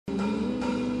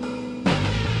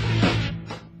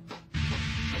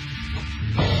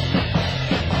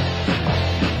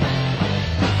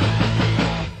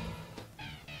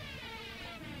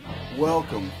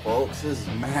Welcome folks, this is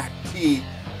MACT,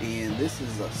 and this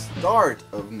is the start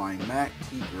of my MACT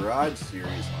Garage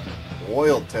series on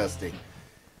oil testing.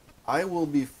 I will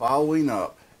be following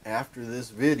up after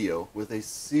this video with a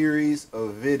series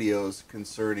of videos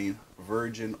concerning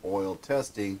virgin oil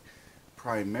testing,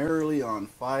 primarily on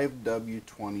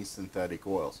 5W20 synthetic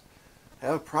oils. I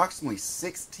have approximately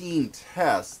 16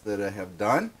 tests that I have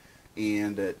done,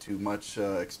 and at too much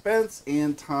expense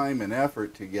and time and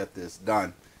effort to get this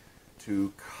done,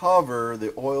 to cover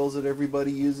the oils that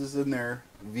everybody uses in their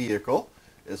vehicle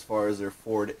as far as their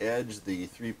Ford Edge, the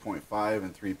 3.5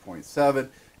 and 3.7,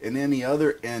 and any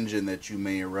other engine that you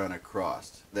may run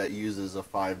across that uses a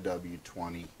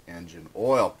 5W20 engine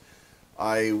oil.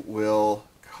 I will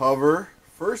cover,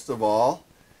 first of all,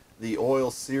 the oil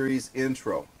series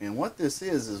intro. And what this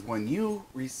is when you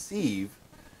receive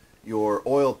your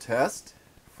oil test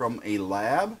from a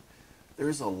lab,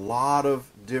 there's a lot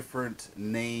of different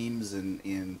names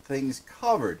and things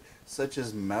covered, such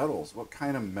as metals, what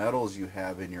kind of metals you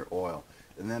have in your oil.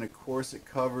 And then of course it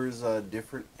covers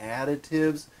different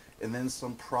additives and then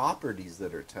some properties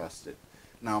that are tested.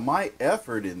 Now my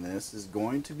effort in this is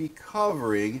going to be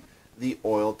covering the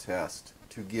oil test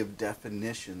to give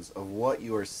definitions of what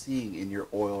you are seeing in your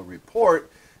oil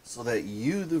report, so that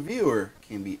you, the viewer,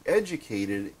 can be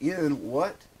educated in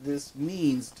what this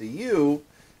means to you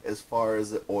as far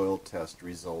as the oil test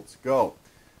results go.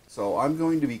 So I'm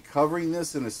going to be covering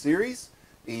this in a series,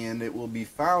 and it will be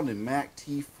found in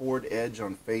MACTFORDEDGE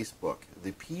on Facebook.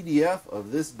 The PDF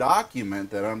of this document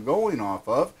that I'm going off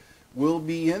of will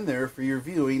be in there for your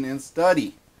viewing and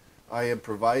study. I am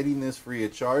providing this free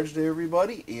of charge to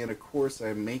everybody, and of course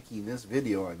I'm making this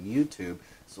video on YouTube,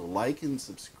 so like and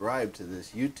subscribe to this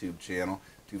YouTube channel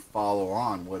to follow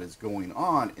on what is going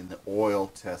on in the oil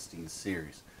testing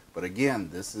series. But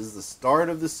again, this is the start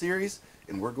of the series,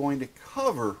 and we're going to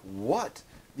cover what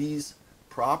these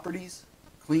properties,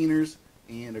 cleaners,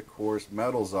 and of course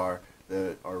metals are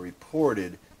that are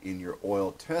reported in your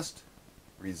oil test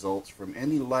results from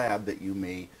any lab that you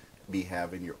may be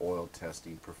having your oil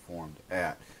testing performed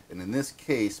at. And in this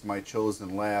case, my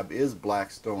chosen lab is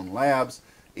Blackstone Labs,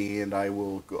 and I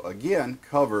will again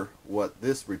cover what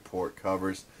this report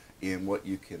covers and what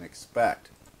you can expect.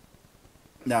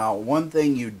 Now, one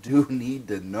thing you do need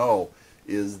to know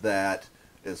is that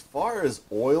as far as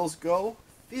oils go,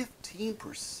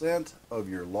 15% of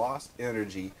your lost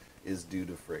energy is due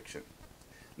to friction.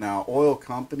 Now, oil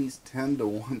companies tend to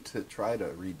want to try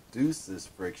to reduce this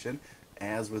friction,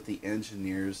 as with the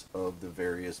engineers of the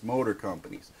various motor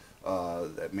companies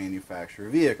that manufacture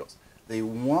vehicles. They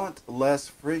want less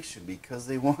friction because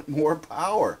they want more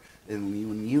power. And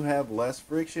when you have less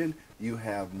friction, you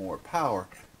have more power,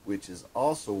 which is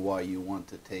also why you want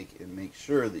to take and make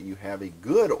sure that you have a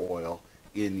good oil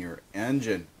in your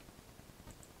engine.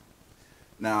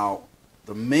 Now,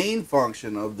 the main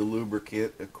function of the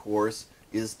lubricant, of course,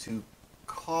 is to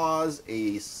cause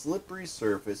a slippery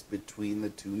surface between the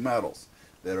two metals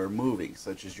that are moving,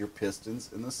 such as your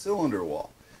pistons and the cylinder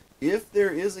wall. If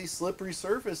there is a slippery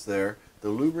surface there, the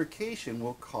lubrication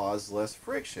will cause less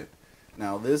friction.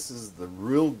 Now, this is the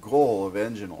real goal of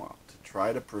engine oil, to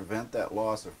try to prevent that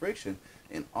loss of friction,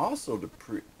 and also to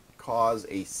cause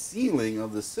a sealing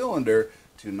of the cylinder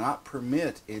to not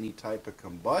permit any type of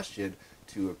combustion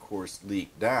to, of course,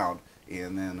 leak down.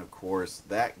 And then, of course,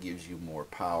 that gives you more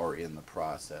power in the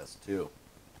process too.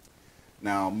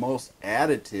 Now, most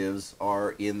additives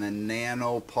are in the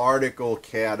nanoparticle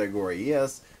category.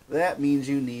 Yes, that means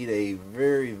you need a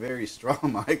very, very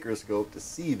strong microscope to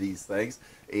see these things.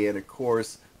 And of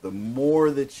course,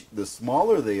 the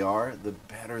smaller they are, the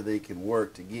better they can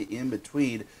work to get in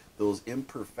between those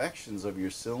imperfections of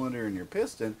your cylinder and your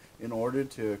piston in order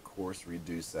to, of course,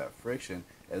 reduce that friction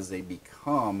as they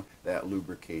become that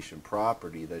lubrication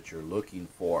property that you're looking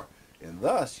for. And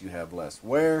thus, you have less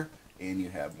wear and you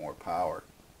have more power.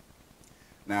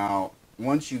 Now,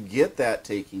 once you get that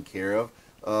taken care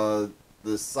of,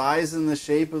 the size and the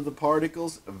shape of the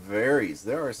particles varies.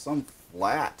 There are some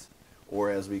flat,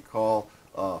 or as we call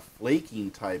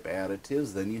flaking type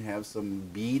additives. Then you have some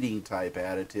beading type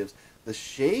additives. The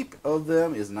shape of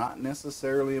them is not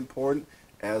necessarily important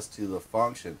as to the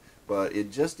function, but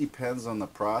it just depends on the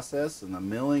process and the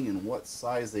milling and what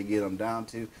size they get them down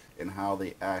to and how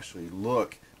they actually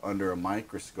look under a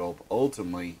microscope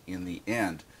ultimately in the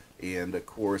end. And of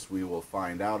course, we will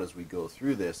find out as we go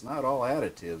through this, not all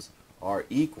additives are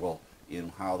equal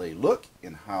in how they look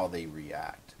and how they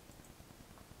react.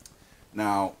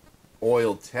 Now,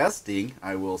 oil testing,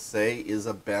 I will say, is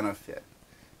a benefit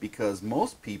because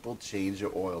most people change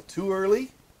their oil too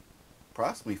early,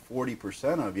 approximately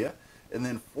 40% of you, and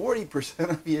then 40%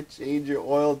 of you change your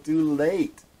oil too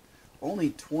late.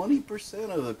 Only 20%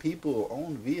 of the people who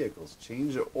own vehicles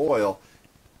change the oil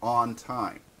on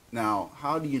time. Now,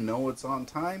 how do you know it's on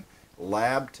time?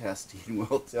 Lab testing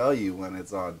will tell you when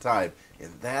it's on time,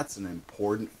 and that's an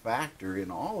important factor in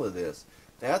all of this.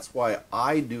 That's why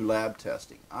I do lab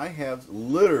testing. I have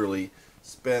literally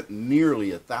spent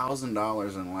nearly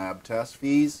 $1,000 in lab test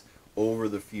fees over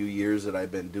the few years that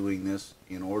I've been doing this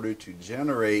in order to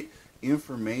generate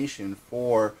information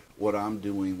for what I'm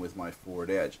doing with my Ford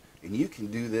Edge. And you can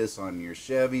do this on your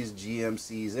Chevys,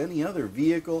 GMCs, any other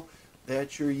vehicle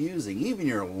that you're using, even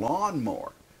your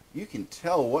lawnmower. You can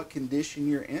tell what condition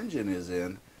your engine is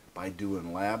in by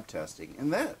doing lab testing,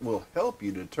 and that will help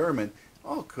you determine,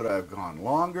 oh, could I have gone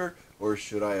longer or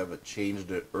should I have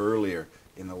changed it earlier?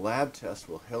 And the lab test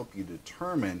will help you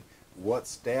determine what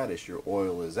status your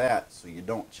oil is at, so you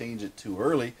don't change it too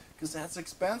early, because that's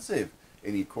expensive.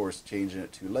 And of course, changing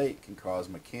it too late can cause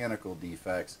mechanical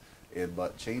defects,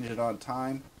 but changing it on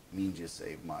time means you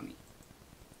save money.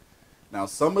 Now,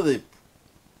 some of the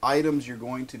items you're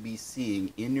going to be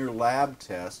seeing in your lab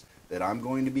test that I'm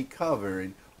going to be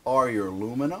covering are your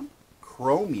aluminum,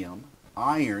 chromium,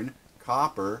 iron,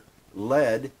 copper,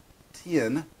 lead,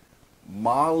 tin,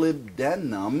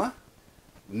 molybdenum,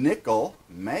 nickel,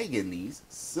 manganese,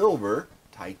 silver,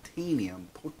 titanium,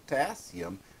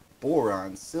 potassium,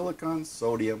 boron, silicon,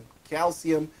 sodium,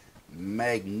 calcium,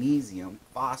 magnesium,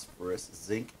 phosphorus,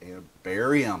 zinc, and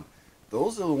barium.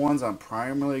 Those are the ones I'm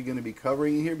primarily going to be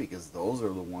covering here because those are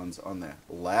the ones on the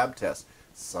lab test.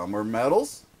 Some are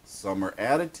metals, some are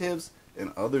additives,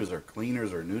 and others are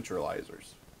cleaners or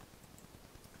neutralizers.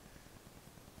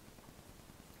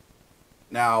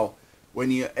 Now,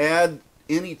 when you add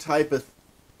any type of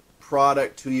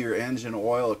product to your engine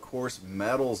oil, of course,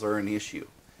 metals are an issue.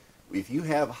 If you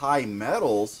have high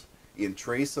metals in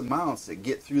trace amounts that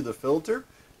get through the filter,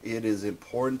 it is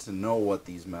important to know what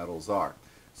these metals are.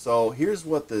 So here's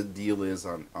what the deal is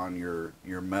on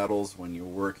your metals when you're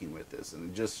working with this.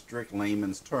 In just strict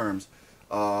layman's terms,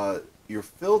 your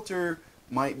filter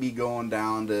might be going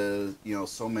down to,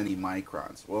 so many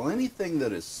microns. Well, anything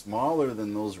that is smaller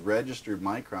than those registered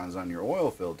microns on your oil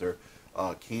filter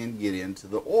can get into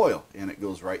the oil, and it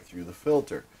goes right through the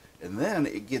filter. And then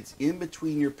it gets in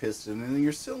between your piston and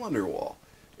your cylinder wall.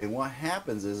 And what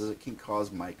happens is it can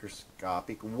cause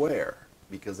microscopic wear,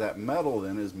 because that metal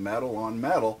then is metal on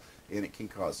metal, and it can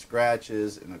cause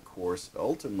scratches and, of course,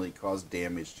 ultimately cause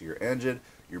damage to your engine,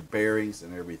 your bearings,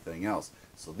 and everything else.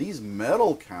 So these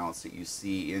metal counts that you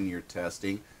see in your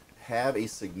testing have a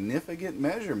significant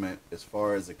measurement as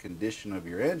far as the condition of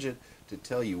your engine to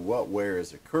tell you what wear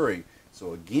is occurring.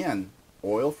 So again,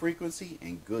 oil frequency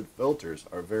and good filters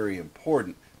are very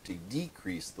important to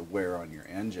decrease the wear on your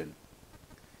engine.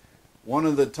 One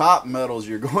of the top metals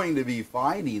you're going to be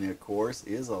finding, of course,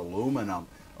 is aluminum.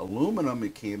 Aluminum,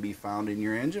 it can be found in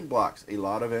your engine blocks. A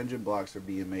lot of engine blocks are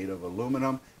being made of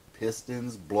aluminum.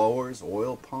 Pistons, blowers,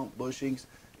 oil pump bushings,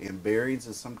 and bearings,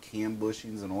 and some cam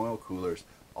bushings and oil coolers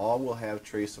all will have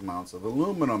trace amounts of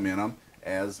aluminum in them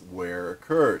as wear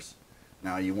occurs.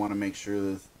 Now, you want to make sure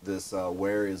that this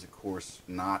wear is, of course,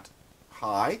 not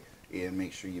high, and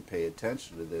make sure you pay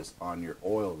attention to this on your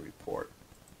oil report.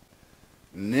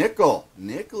 Nickel.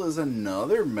 Nickel is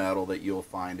another metal that you'll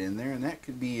find in there, and that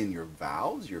could be in your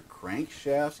valves, your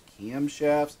crankshafts,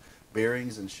 camshafts,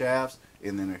 bearings and shafts,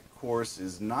 and then of course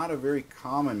is not a very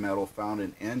common metal found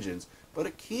in engines, but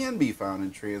it can be found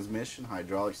in transmission,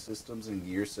 hydraulic systems, and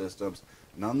gear systems.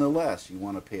 Nonetheless, you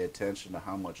want to pay attention to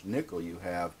how much nickel you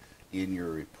have in your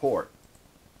report.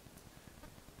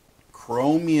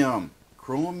 Chromium.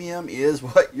 Chromium is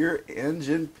what your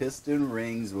engine piston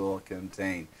rings will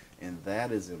contain. And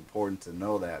that is important to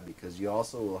know that, because you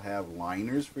also will have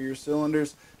liners for your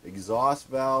cylinders, exhaust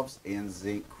valves, and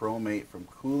zinc chromate from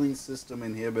cooling system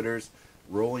inhibitors,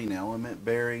 rolling element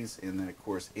bearings, and then of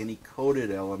course any coated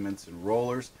elements and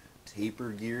rollers, taper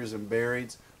gears and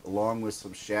bearings, along with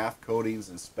some shaft coatings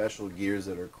and special gears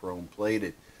that are chrome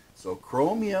plated. So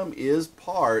chromium is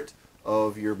part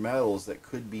of your metals that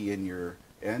could be in your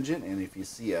engine, and if you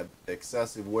see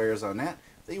excessive wears on that,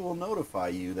 they will notify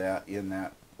you that in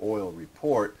that oil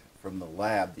report from the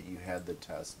lab that you had the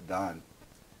test done.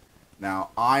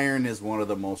 Now, iron is one of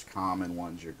the most common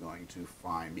ones you're going to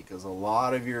find, because a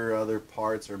lot of your other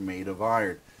parts are made of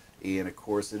iron, and of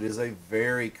course it is a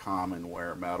very common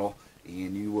wear metal,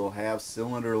 and you will have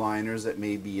cylinder liners that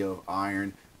may be of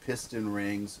iron, piston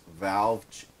rings, valve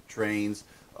trains,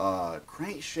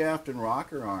 crankshaft and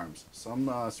rocker arms, some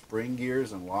spring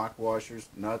gears and lock washers,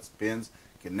 nuts, pins,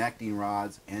 connecting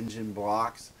rods, engine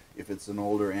blocks if it's an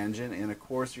older engine, and of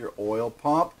course your oil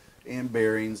pump, and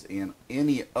bearings and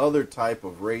any other type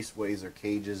of raceways or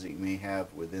cages that you may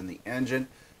have within the engine,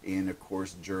 and of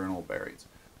course journal bearings.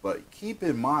 But keep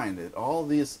in mind that all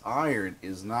this iron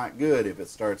is not good if it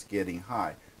starts getting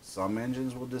high. Some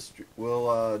engines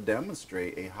will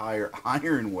demonstrate a higher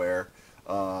iron wear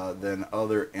than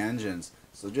other engines.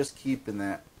 So just keeping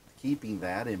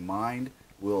that in mind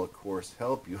will of course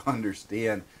help you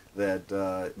understand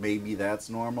that maybe that's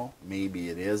normal, maybe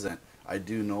it isn't. I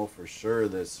do know for sure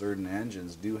that certain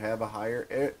engines do have a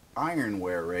higher iron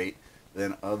wear rate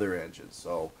than other engines.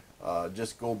 So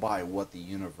just go by what the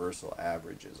universal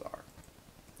averages are.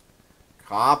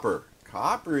 Copper.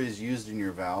 Copper is used in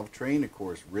your valve train, of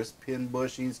course, wrist pin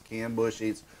bushings, cam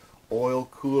bushings, oil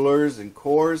coolers and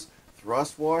cores,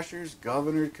 thrust washers,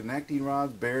 governors, connecting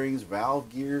rods, bearings, valve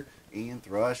gear, and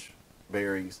thrush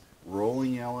bearings,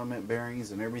 rolling element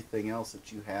bearings, and everything else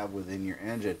that you have within your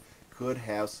engine could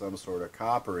have some sort of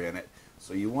copper in it.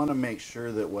 So you want to make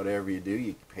sure that whatever you do,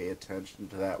 you pay attention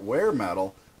to that wear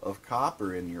metal of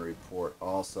copper in your report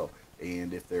also.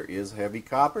 And if there is heavy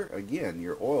copper, again,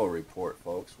 your oil report,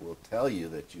 folks, will tell you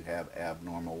that you have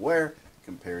abnormal wear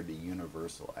compared to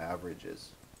universal averages.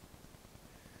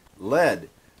 Lead.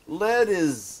 Lead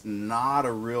is not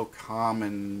a real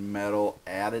common metal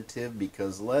additive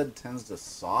because lead tends to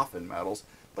soften metals,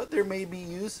 but there may be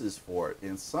uses for it.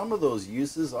 And some of those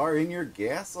uses are in your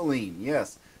gasoline.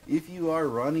 Yes, if you are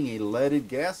running a leaded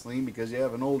gasoline because you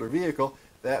have an older vehicle,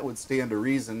 that would stand to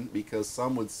reason because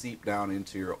some would seep down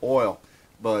into your oil.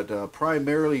 But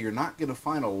primarily you're not going to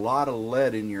find a lot of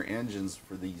lead in your engines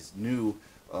for these new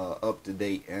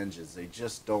up-to-date engines. They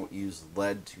just don't use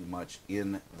lead too much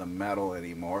in the metal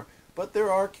anymore. But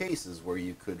there are cases where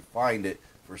you could find it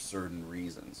for certain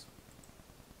reasons.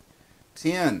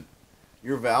 Tin.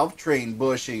 Your valve train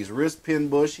bushings, wrist pin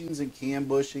bushings and cam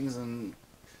bushings and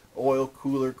oil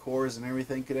cooler cores and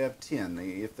everything could have tin.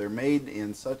 If they're made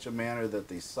in such a manner that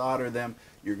they solder them,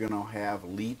 you're going to have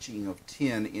leaching of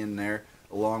tin in there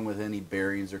along with any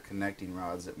bearings or connecting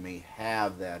rods that may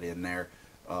have that in there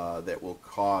that will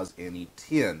cause any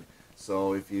tin.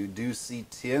 So if you do see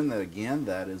tin, that again,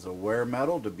 that is a wear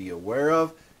metal to be aware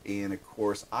of. And of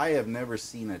course, I have never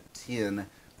seen a tin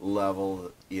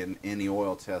level in any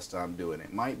oil test I'm doing.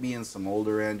 It might be in some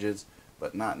older engines,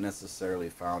 but not necessarily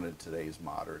found in today's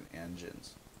modern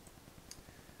engines.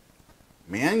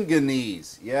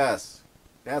 Manganese, yes,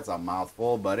 that's a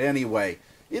mouthful, but anyway,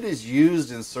 it is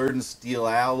used in certain steel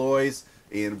alloys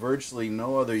and virtually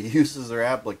no other uses or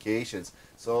applications.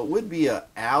 So it would be an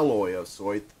alloy of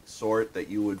sort that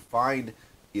you would find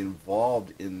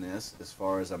involved in this as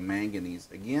far as a manganese.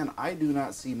 Again, I do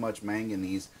not see much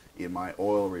manganese in my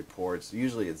oil reports.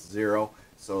 Usually it's zero.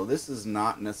 So this is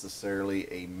not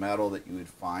necessarily a metal that you would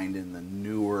find in the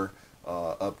newer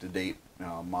up-to-date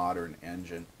modern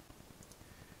engine.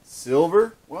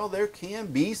 Silver, well, there can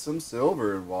be some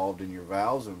silver involved in your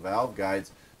valves and valve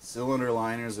guides, cylinder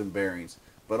liners and bearings.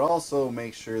 But also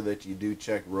make sure that you do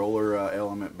check roller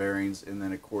element bearings, and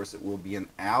then of course it will be an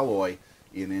alloy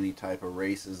in any type of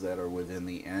races that are within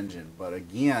the engine. But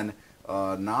again,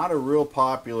 not a real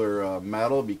popular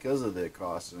metal because of the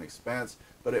cost and expense,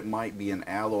 but it might be an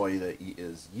alloy that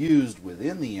is used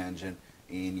within the engine,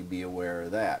 and you be aware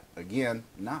of that. Again,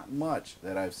 not much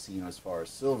that I've seen as far as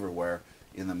silverware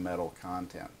in the metal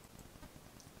content.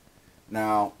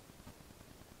 Now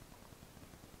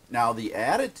the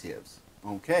additives.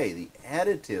 Okay, the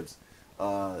additives.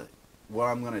 What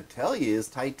I'm going to tell you is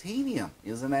titanium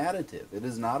is an additive. It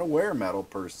is not a wear metal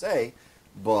per se,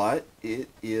 but it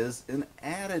is an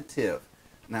additive.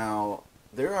 Now,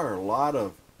 there are a lot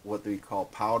of what we call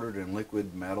powdered and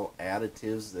liquid metal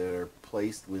additives that are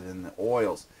placed within the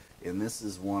oils, and this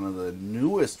is one of the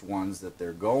newest ones that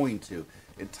they're going to.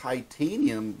 And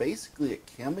titanium, basically it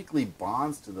chemically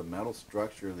bonds to the metal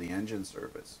structure of the engine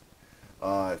surface.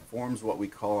 It forms what we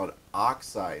call an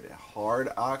oxide, a hard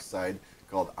oxide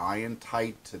called iron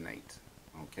titanate.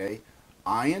 Okay,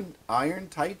 iron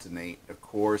titanate, of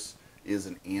course, is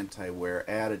an anti-wear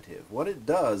additive. What it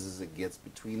does is it gets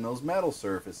between those metal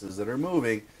surfaces that are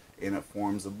moving, and it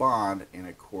forms a bond, and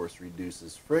of course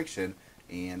reduces friction,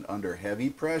 and under heavy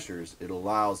pressures it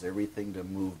allows everything to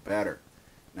move better.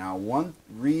 Now, one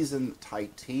reason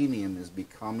titanium is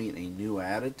becoming a new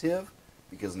additive,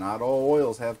 because not all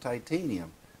oils have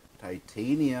titanium.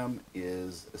 Titanium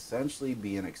is essentially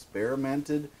being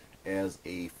experimented as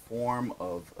a form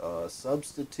of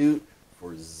substitute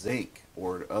for zinc,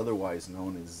 or otherwise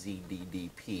known as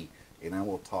ZDDP. And I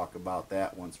will talk about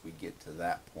that once we get to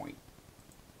that point.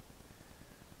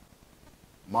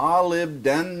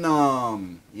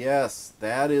 Molybdenum. Yes,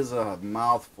 that is a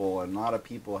mouthful, and a lot of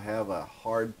people have a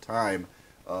hard time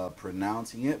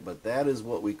pronouncing it, but that is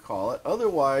what we call it.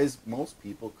 Otherwise, most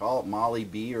people call it Molly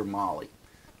B or Molly.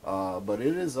 But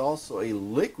it is also a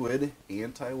liquid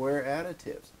anti-wear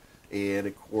additive. And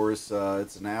of course,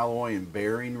 it's an alloy in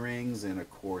bearing rings and of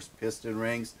course piston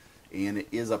rings. And it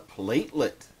is a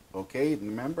platelet. Okay,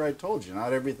 remember I told you,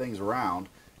 not everything's round.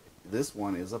 This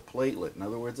one is a platelet. In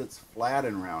other words, it's flat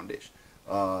and roundish.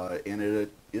 And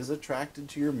it is attracted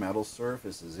to your metal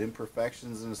surfaces,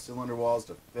 imperfections in the cylinder walls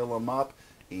to fill them up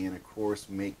and of course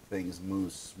make things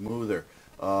move smoother.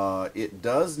 It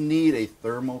does need a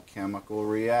thermochemical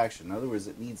reaction. In other words,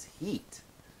 it needs heat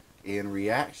and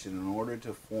reaction in order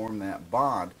to form that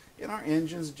bond, and our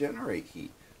engines generate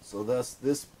heat. So thus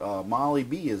this Molly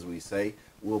B, as we say,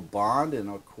 will bond and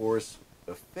of course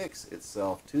affix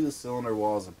itself to the cylinder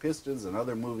walls and pistons and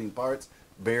other moving parts,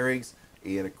 bearings,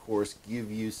 and of course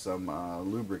give you some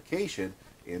lubrication,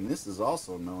 and this is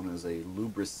also known as a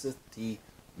lubricity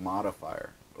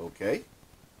modifier. Okay?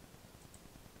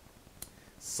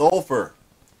 Sulfur.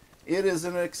 It is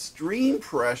an extreme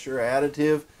pressure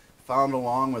additive found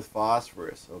along with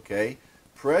phosphorus. Okay?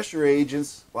 Pressure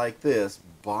agents like this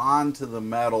bond to the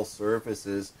metal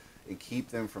surfaces and keep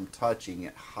them from touching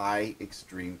at high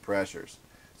extreme pressures.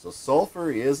 So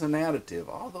sulfur is an additive,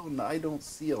 although I don't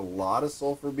see a lot of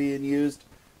sulfur being used,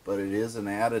 but it is an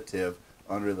additive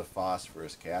under the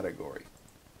phosphorus category.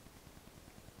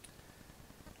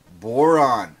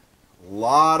 Boron. A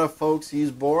lot of folks use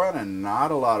boron and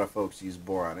not a lot of folks use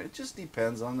boron. It just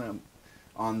depends on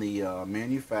the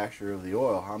manufacturer of the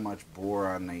oil, how much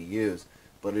boron they use.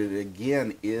 But it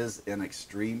again is an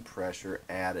extreme pressure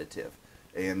additive.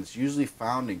 And it's usually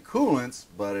found in coolants,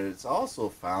 but it's also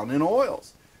found in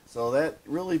oils. So that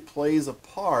really plays a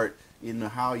part in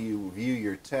how you view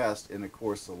your test, and of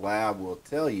course the lab will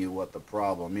tell you what the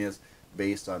problem is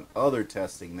based on other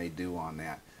testing they do on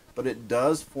that. But it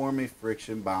does form a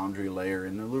friction boundary layer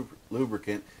in the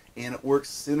lubricant, and it works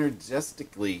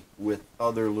synergistically with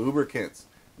other lubricants.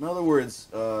 In other words,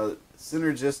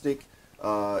 synergistic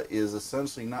is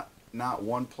essentially not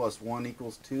 1 + 1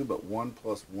 = 2, but 1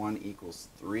 + 1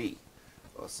 = 3.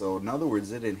 So in other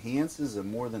words, it enhances and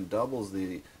more than doubles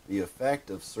the effect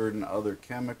of certain other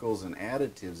chemicals and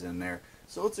additives in there.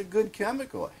 So it's a good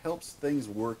chemical. It helps things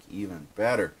work even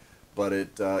better. But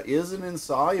it isn't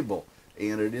insoluble,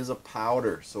 and it is a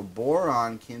powder. So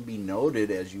boron can be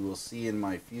noted, as you will see in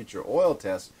my future oil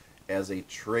test, as a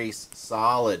trace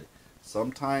solid.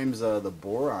 Sometimes the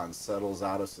boron settles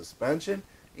out of suspension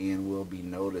and will be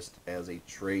noticed as a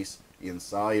trace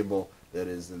insoluble that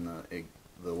is in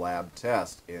the lab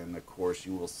test, and of course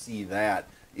you will see that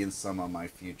in some of my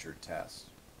future tests.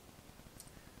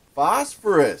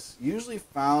 Phosphorus, usually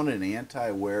found in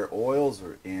anti-wear oils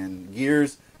or in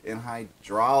gears and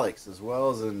hydraulics, as well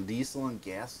as in diesel and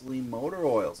gasoline motor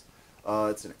oils.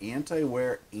 It's an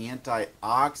anti-wear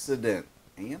antioxidant.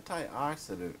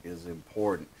 Antioxidant is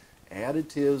important.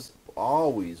 Additives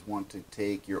always want to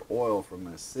take your oil from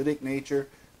an acidic nature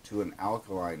to an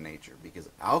alkaline nature, because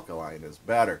alkaline is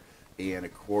better. And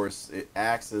of course it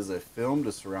acts as a film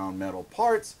to surround metal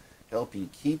parts, helping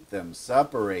keep them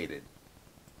separated.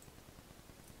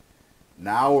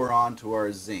 Now we're on to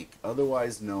our zinc,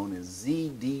 otherwise known as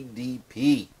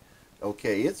ZDDP.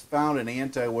 Okay, it's found in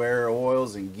anti-wear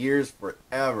oils and gears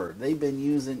forever. They've been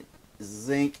using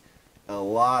zinc a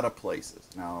lot of places.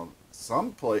 Now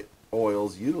some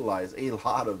oils utilize a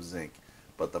lot of zinc,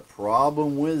 but the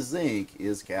problem with zinc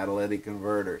is catalytic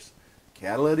converters.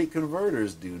 Catalytic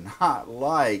converters do not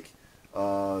like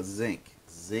zinc.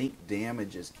 Zinc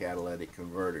damages catalytic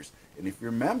converters. And if you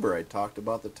remember, I talked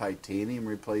about the titanium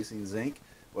replacing zinc.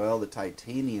 Well, the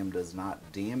titanium does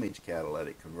not damage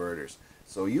catalytic converters.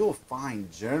 So you'll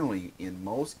find generally in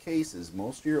most cases,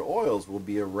 most of your oils will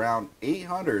be around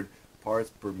 800 parts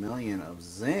per million of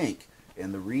zinc.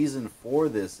 And the reason for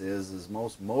this is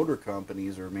most motor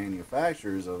companies or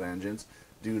manufacturers of engines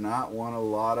do not want a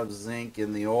lot of zinc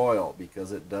in the oil,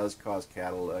 because it does cause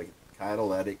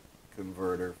catalytic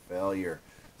converter failure.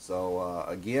 So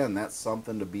again, that's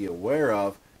something to be aware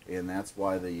of, and that's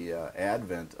why the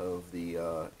advent of the,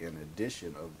 in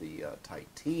addition of the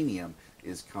titanium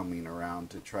is coming around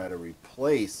to try to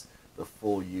replace the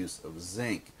full use of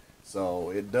zinc. So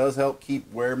it does help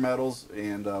keep wear metals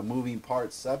and moving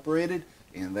parts separated,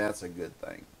 and that's a good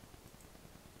thing.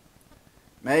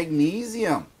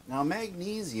 Magnesium. Now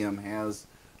magnesium has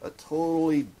a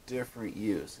totally different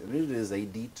use, and it is a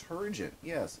detergent.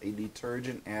 Yes, a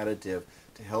detergent additive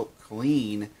to help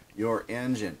clean your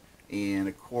engine. And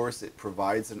of course it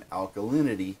provides an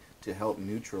alkalinity to help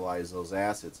neutralize those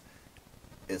acids.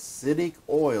 Acidic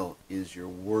oil is your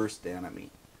worst enemy.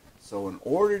 So in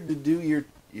order to do your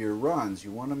your runs,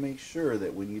 you want to make sure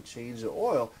that when you change the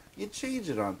oil, you change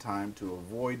it on time to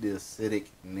avoid the acidic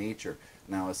nature.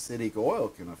 Now, acidic oil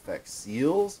can affect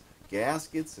seals,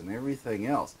 gaskets, and everything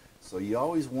else. So you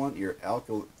always want your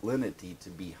alkalinity to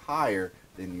be higher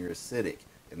than your acidic.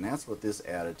 And that's what this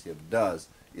additive does,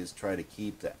 is try to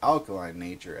keep the alkaline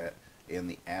nature and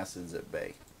the acids at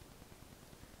bay.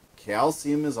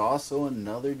 Calcium is also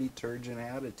another detergent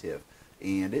additive,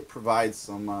 and it provides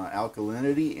some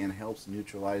alkalinity and helps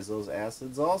neutralize those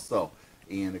acids also.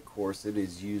 And of course, it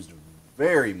is used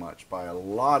very much by a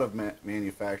lot of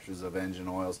manufacturers of engine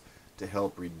oils to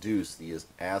help reduce the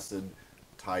acid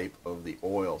type of the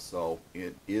oil. So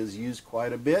it is used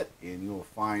quite a bit, and you will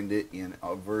find it in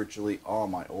virtually all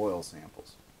my oil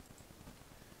samples.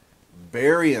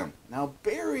 Barium. Now,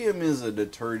 barium is a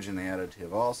detergent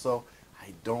additive also.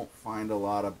 I don't find a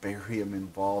lot of barium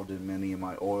involved in many of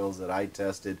my oils that I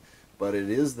tested, but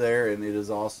it is there, and it is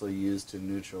also used to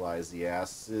neutralize the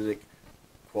acidic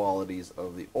qualities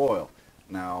of the oil.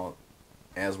 Now,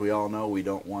 as we all know, we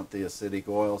don't want the acidic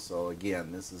oil, so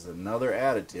again, this is another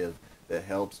additive that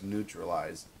helps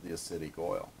neutralize the acidic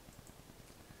oil.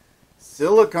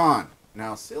 Silicon.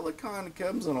 Now, silicon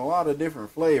comes in a lot of different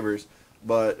flavors,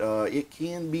 but it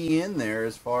can be in there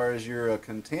as far as your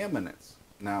contaminants.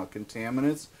 Now,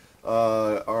 contaminants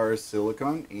are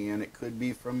silicon, and it could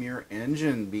be from your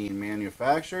engine being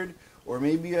manufactured, or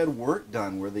maybe you had work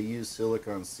done where they use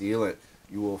silicon sealant.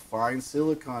 You will find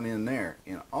silicon in there.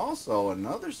 And also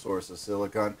another source of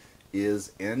silicon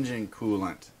is engine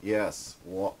coolant. Yes,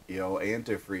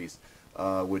 antifreeze,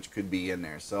 which could be in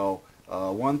there. So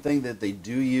one thing that they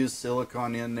do use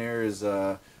silicon in there is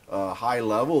high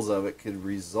levels of it could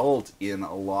result in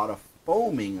a lot of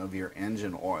foaming of your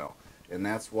engine oil. And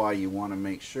that's why you want to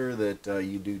make sure that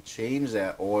you do change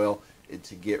that oil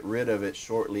to get rid of it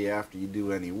shortly after you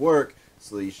do any work,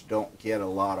 so that you don't get a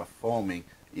lot of foaming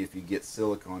if you get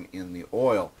silicone in the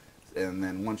oil. And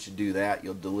then once you do that,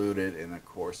 you'll dilute it, and of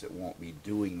course it won't be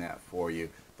doing that for you.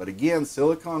 But again,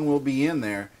 silicone will be in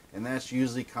there, and that's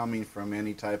usually coming from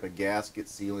any type of gasket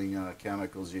sealing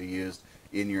chemicals you used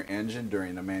in your engine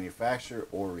during the manufacture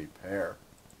or repair.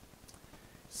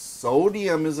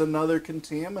 Sodium is another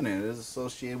contaminant. It is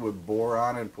associated with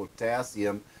boron and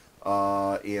potassium,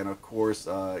 and of course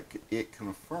it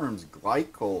confirms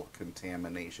glycol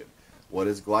contamination. What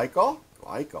is glycol?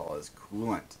 Glycol is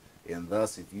coolant, and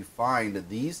thus if you find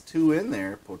these two in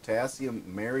there, potassium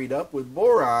married up with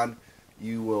boron,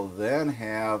 you will then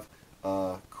have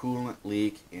a coolant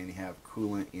leak, and you have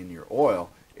coolant in your oil,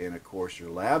 and of course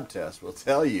your lab test will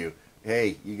tell you,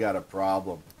 hey, you got a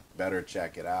problem, better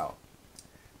check it out.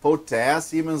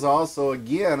 Potassium is also,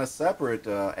 again, a separate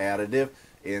additive,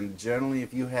 and generally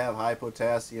if you have high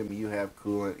potassium, you have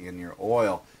coolant in your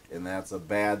oil, and that's a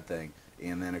bad thing.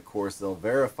 And then of course they'll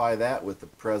verify that with the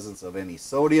presence of any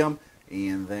sodium,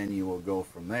 and then you will go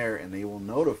from there, and they will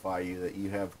notify you that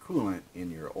you have coolant in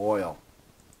your oil.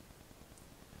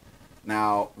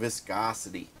 Now,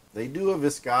 viscosity. They do a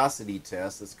viscosity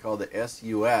test. It's called the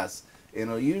SUS, and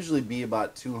it'll usually be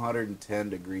about 210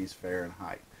 degrees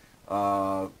Fahrenheit.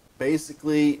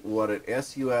 Basically, what an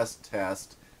SUS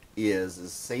test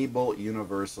is Sable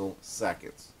Universal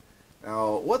Seconds.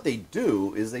 Now, what they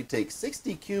do is they take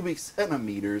 60 cubic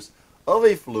centimeters of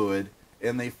a fluid,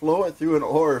 and they flow it through an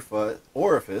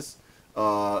orifice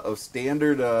of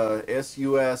standard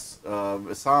SUS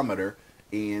visometer,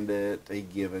 and at a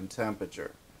given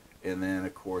temperature. And then,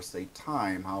 of course, they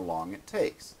time how long it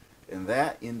takes. And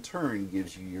that, in turn,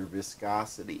 gives you your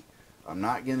viscosity. I'm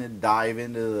not going to dive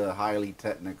into the highly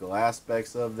technical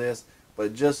aspects of this,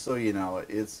 but just so you know,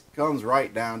 it comes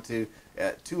right down to,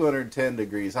 at 210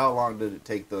 degrees, how long did it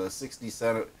take the 60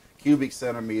 cubic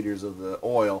centimeters of the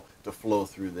oil to flow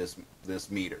through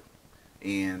this meter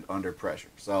and under pressure.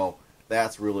 So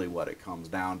that's really what it comes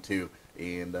down to.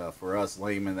 And for us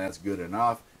laymen, that's good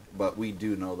enough, but we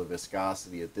do know the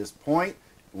viscosity at this point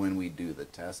when we do the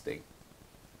testing.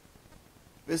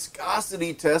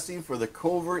 Viscosity testing for the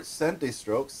covert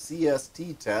centi-stroke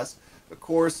CST test, of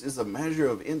course, is a measure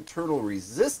of internal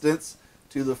resistance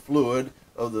to the fluid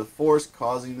of the force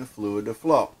causing the fluid to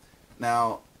flow.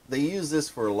 Now, they use this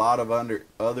for a lot of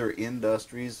other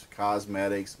industries,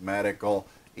 cosmetics, medical,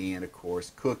 and of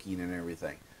course cooking and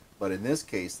everything. But in this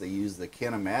case, they use the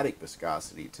kinematic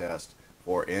viscosity test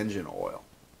for engine oil.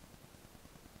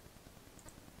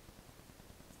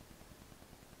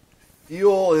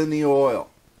 Fuel in the oil.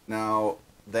 Now,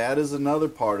 that is another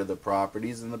part of the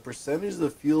properties, and the percentage of the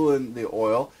fuel in the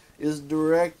oil is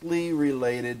directly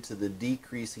related to the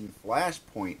decreasing flash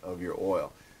point of your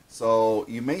oil. So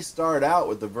you may start out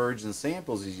with the virgin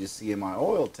samples as you see in my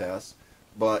oil test,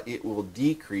 but it will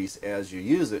decrease as you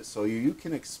use it. So you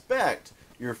can expect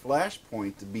your flash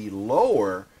point to be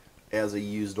lower as a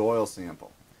used oil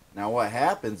sample. Now what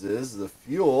happens is the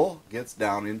fuel gets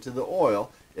down into the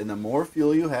oil, and the more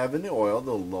fuel you have in the oil,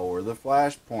 the lower the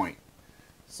flash point.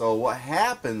 So what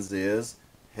happens is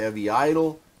heavy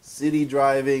idle, city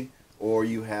driving, or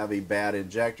you have a bad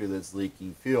injector that's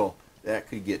leaking fuel. That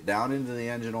could get down into the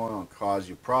engine oil and cause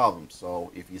you problems.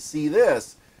 So if you see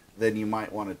this, then you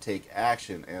might want to take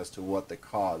action as to what the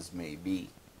cause may be.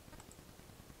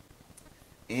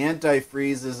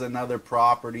 Antifreeze is another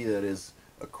property that is,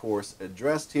 of course,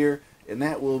 addressed here, and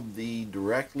that will be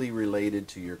directly related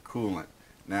to your coolant.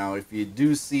 Now, if you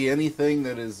do see anything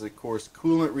that is, of course,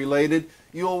 coolant related,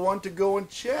 you'll want to go and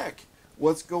check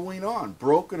what's going on.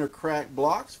 Broken or cracked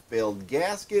blocks, failed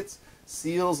gaskets,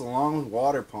 seals, along with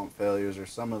water pump failures are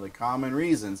some of the common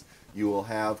reasons you will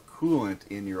have coolant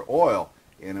in your oil,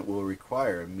 and it will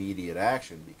require immediate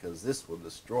action because this will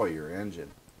destroy your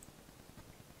engine.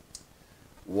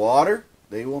 Water,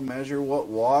 they will measure what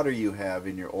water you have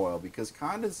in your oil because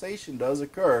condensation does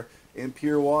occur, and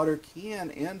pure water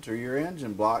can enter your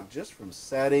engine block just from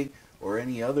setting or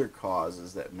any other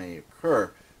causes that may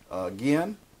occur.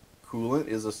 Again, coolant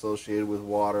is associated with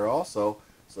water also,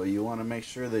 so you want to make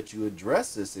sure that you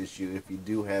address this issue if you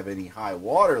do have any high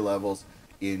water levels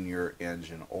in your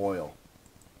engine oil.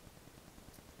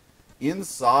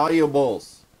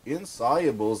 Insolubles.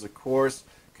 Insolubles, of course,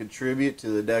 contribute to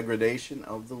the degradation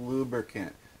of the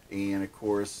lubricant, and of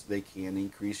course they can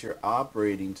increase your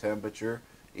operating temperature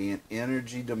and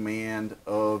energy demand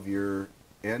of your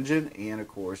engine, and of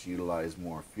course utilize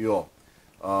more fuel.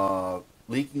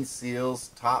 Leaking seals,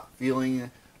 top feeling,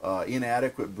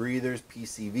 inadequate breathers,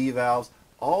 PCV valves,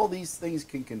 all these things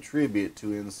can contribute to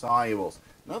insolubles.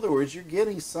 In other words, you're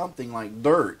getting something like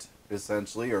dirt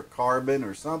essentially, or carbon,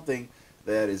 or something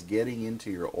that is getting into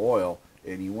your oil,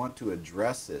 and you want to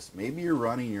address this. Maybe you're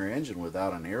running your engine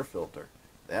without an air filter.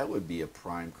 That would be a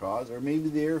prime cause. Or maybe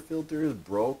the air filter is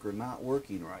broke or not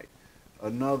working right.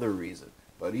 Another reason.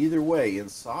 But either way,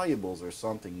 insolubles are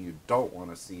something you don't want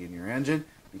to see in your engine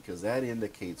because that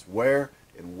indicates wear,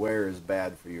 and wear is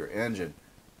bad for your engine.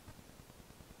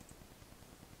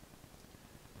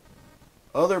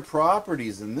 Other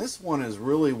properties, and this one is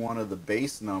really one of the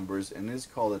base numbers, and is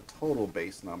called a total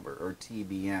base number, or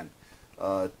TBN.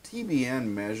 TBN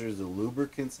measures the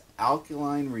lubricant's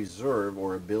alkaline reserve,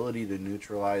 or ability to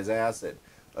neutralize acid.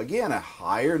 Again, a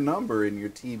higher number in your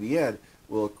TBN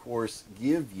will of course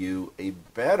give you a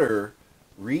better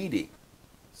reading.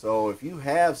 So if you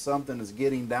have something that's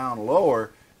getting down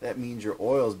lower, that means your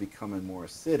oil is becoming more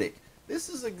acidic. This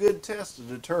is a good test to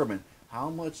determine how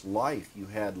much life you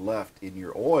had left in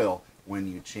your oil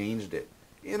when you changed it.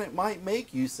 And it might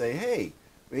make you say, hey,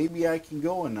 maybe I can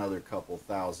go another couple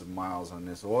thousand miles on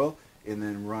this oil, and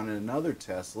then run another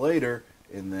test later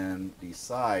and then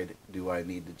decide, do I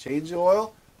need to change the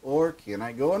oil, or can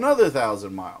I go another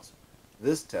 1,000 miles?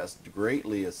 This test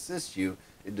greatly assists you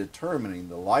in determining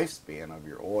the lifespan of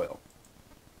your oil.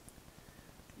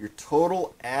 Your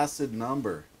total acid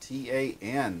number,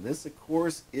 TAN. This, of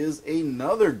course, is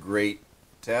another great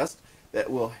test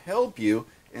that will help you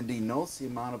and denotes the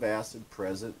amount of acid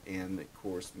present, and, of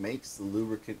course, makes the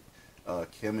lubricant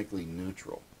chemically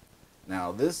neutral.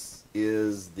 Now, this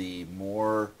is the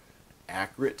more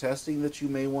accurate testing that you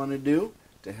may want to do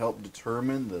to help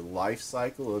determine the life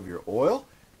cycle of your oil,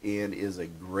 and is a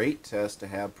great test to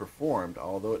have performed.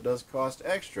 Although it does cost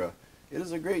extra, it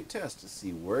is a great test to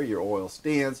see where your oil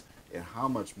stands and how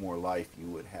much more life you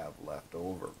would have left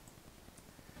over.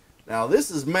 Now, this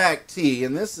is MACT,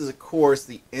 and this is, of course,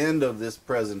 the end of this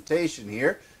presentation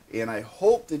here, and I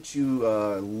hope that you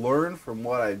learn from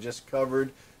what I just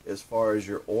covered as far as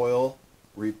your oil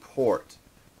report.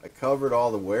 I covered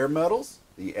all the wear metals,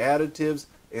 the additives,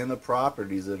 and the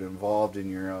properties that are involved in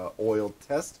your oil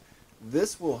test.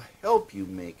 This will help you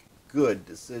make good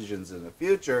decisions in the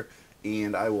future,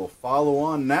 and I will follow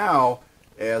on now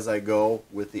as I go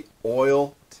with the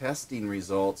oil testing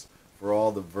results for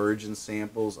all the virgin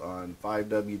samples on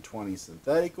 5W20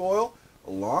 synthetic oil,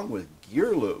 along with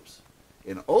gear loops.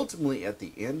 And ultimately, at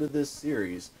the end of this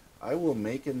series, I will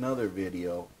make another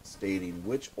video stating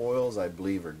which oils I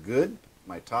believe are good,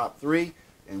 my top 3,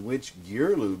 and which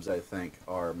gear lubes I think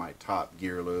are my top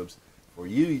gear lubes for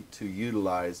you to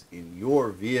utilize in your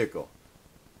vehicle.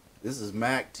 This is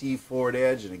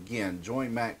MACTFORDEDGE, and again,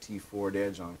 join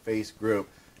MACTFORDEDGE on Facebook,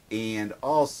 and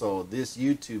also this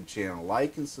YouTube channel.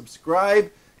 Like and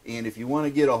subscribe, and if you want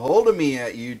to get a hold of me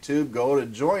at YouTube, go to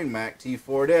join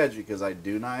MACTFORDEDGE, because I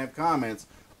do not have comments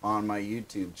on my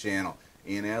YouTube channel.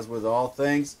 And as with all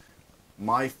things,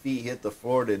 my feet hit the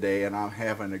floor today and I'm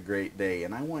having a great day.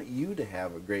 And I want you to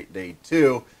have a great day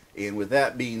too. And with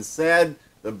that being said,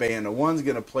 the Band of One's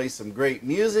going to play some great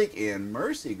music, and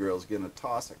Mercy Girl's going to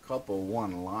toss a couple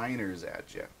one-liners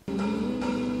at you.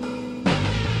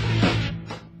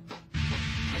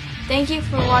 Thank you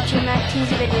for watching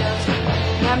MACT's videos,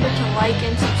 and remember to like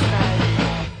and subscribe.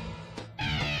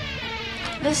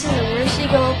 This is a Mercy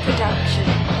Girl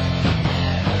production.